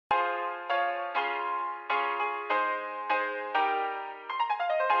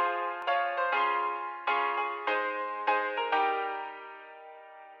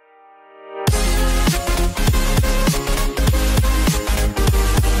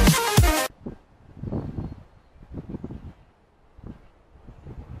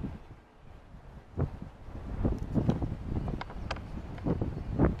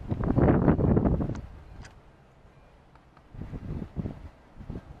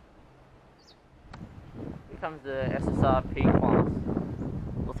comes the SSR P class.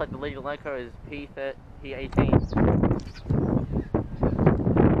 Looks like the legal loco is P18.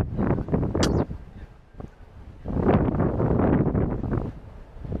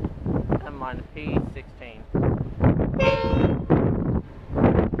 And mine P16.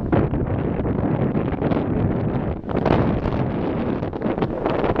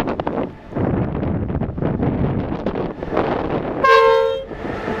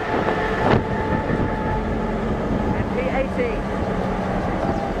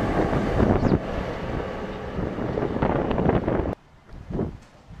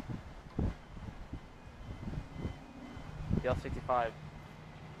 L65.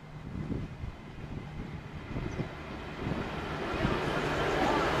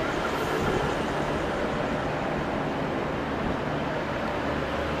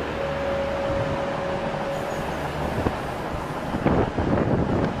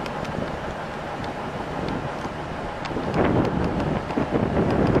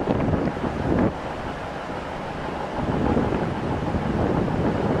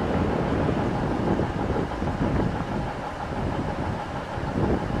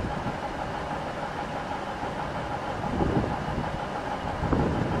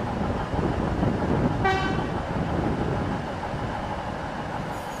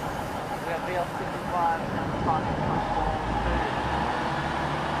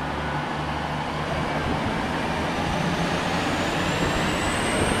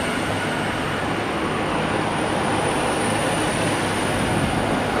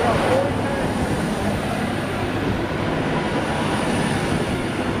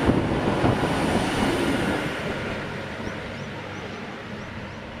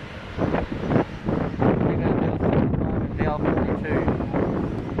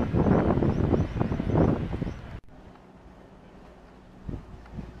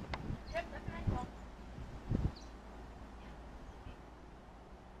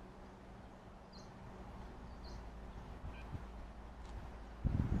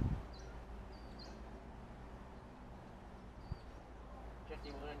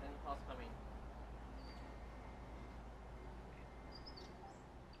 Coming.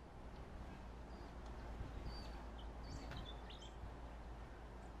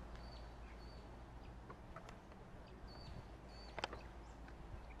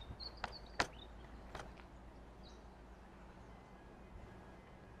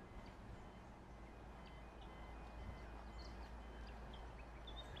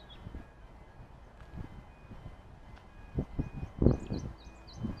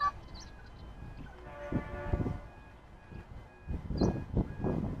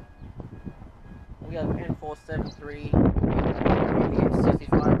 We have N473,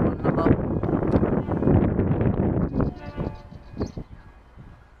 65 phone number.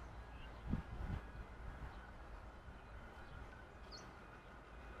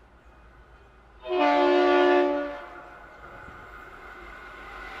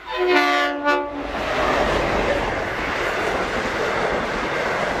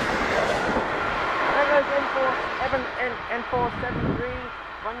 N473,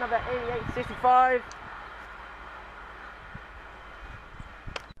 phone number 8865.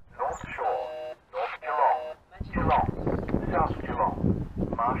 North Shore, North Geelong, Geelong, South Geelong,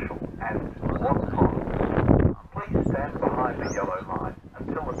 Marshall and Watford. Please stand behind the yellow line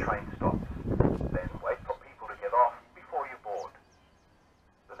until the train stops. Then wait for people to get off before you board.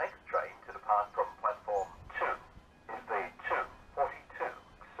 The next train to depart from platform 2 is the 242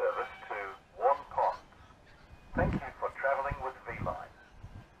 service to Warn Ponds. Thank you for travelling with V-Line.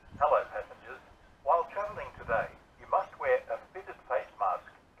 Hello passengers. While travelling today, you must wear a fitted face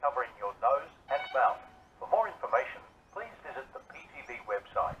mask covering your nose and mouth. For more information, please visit the PTV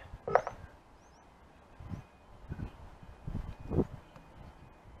website.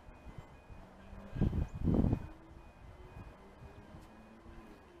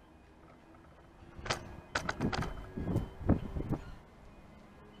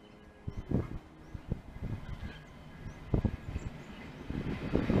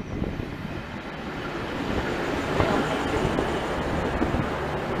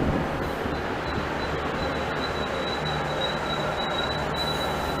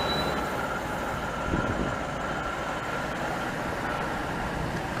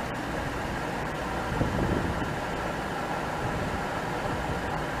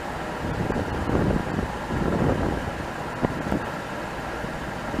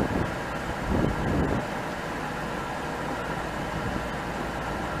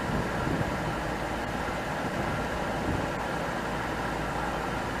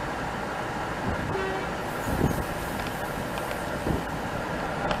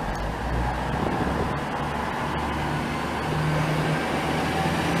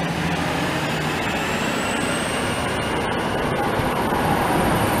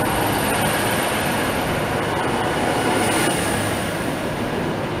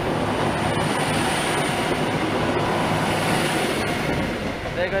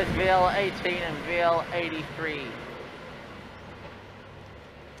 goes VL18 and VL83.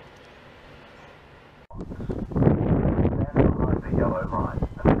 Stand behind the yellow line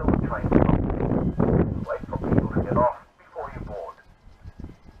until the train stops. Wait for people to get off before you board.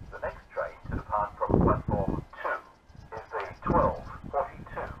 The next train to depart from platform 2 is the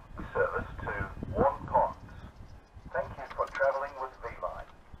 12:42 service to Warm Ponds. Thank you for travelling with V-Line.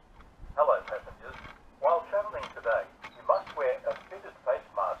 Hello passengers. While travelling today, you must wear a fitted face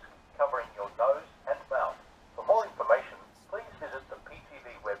mask covering your nose and mouth. For more information, please visit the PTV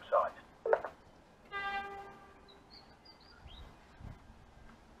website.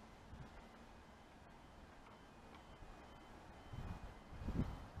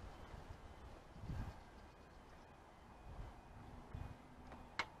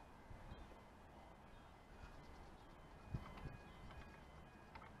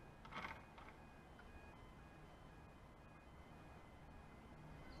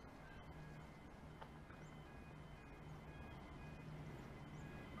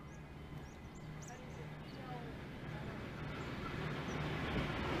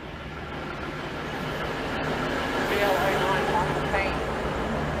 VL09 Michael Payne.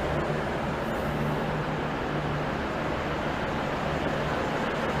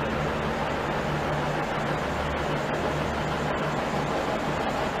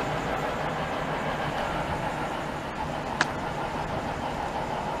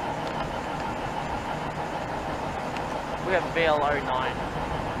 We have VL09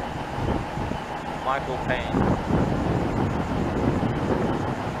 Michael Payne.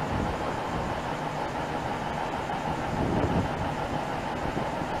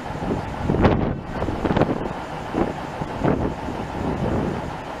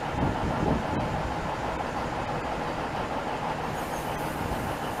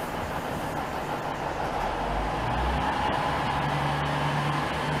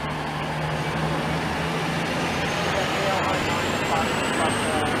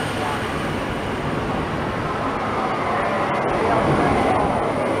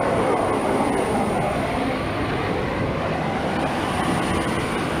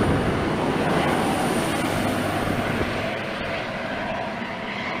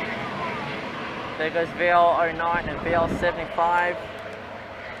 There goes VL09 and VL75.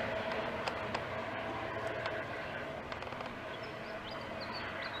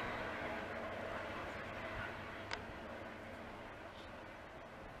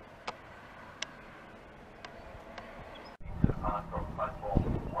 To depart from platform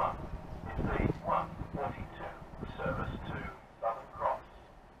 1 is the 1:42 service to Southern Cross.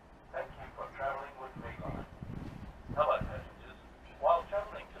 Thank you for travelling with V-Line. Hello passengers. While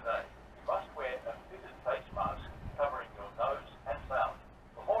travelling today, you must wear a fitted face mask covering your nose and mouth.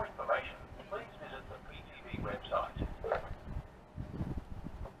 For more information, please visit the PTV website.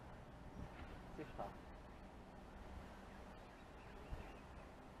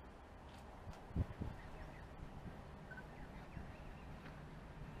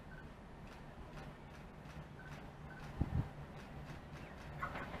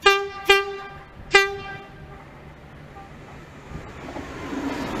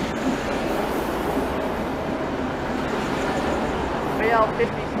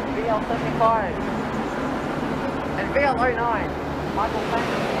 VL50, VL75, and VL09 Michael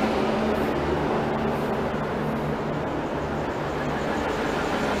Payne.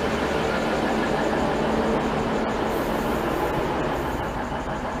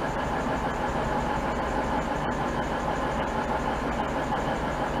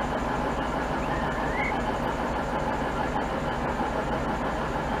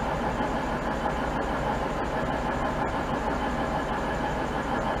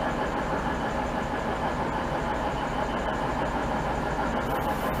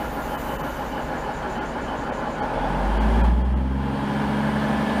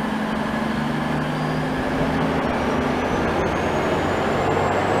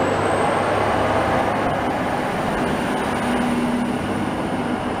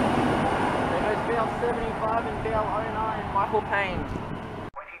 VL75 and VL09 Michael Payne.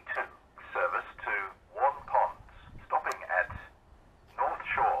 22 service to Warm Ponds, stopping at North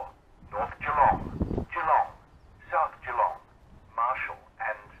Shore, North Geelong, Geelong, South Geelong, Marshall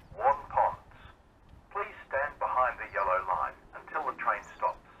and Warm Ponds. Please stand behind the yellow line until the train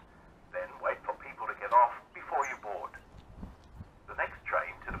stops. Then wait for people to get off before you board. The next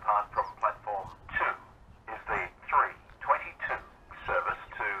train to depart from platform 2 is the 3:22 service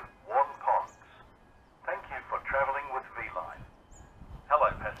to Warm Ponds. Thank you for travelling with V-Line.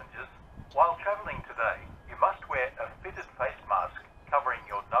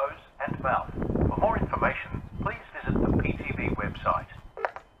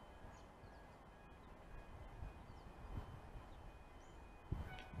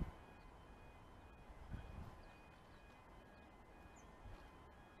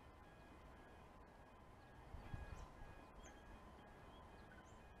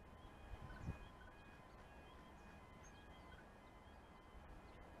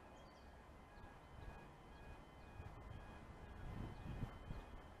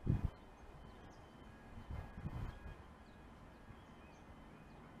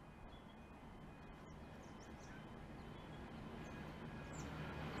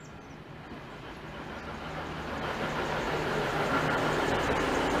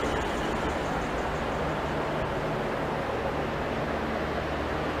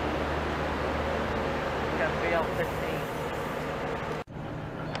 belt 15.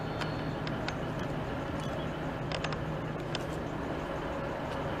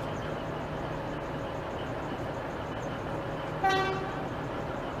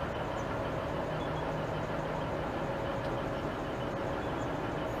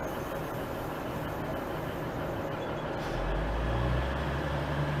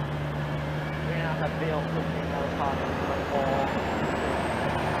 We now have belt 15 no parking before.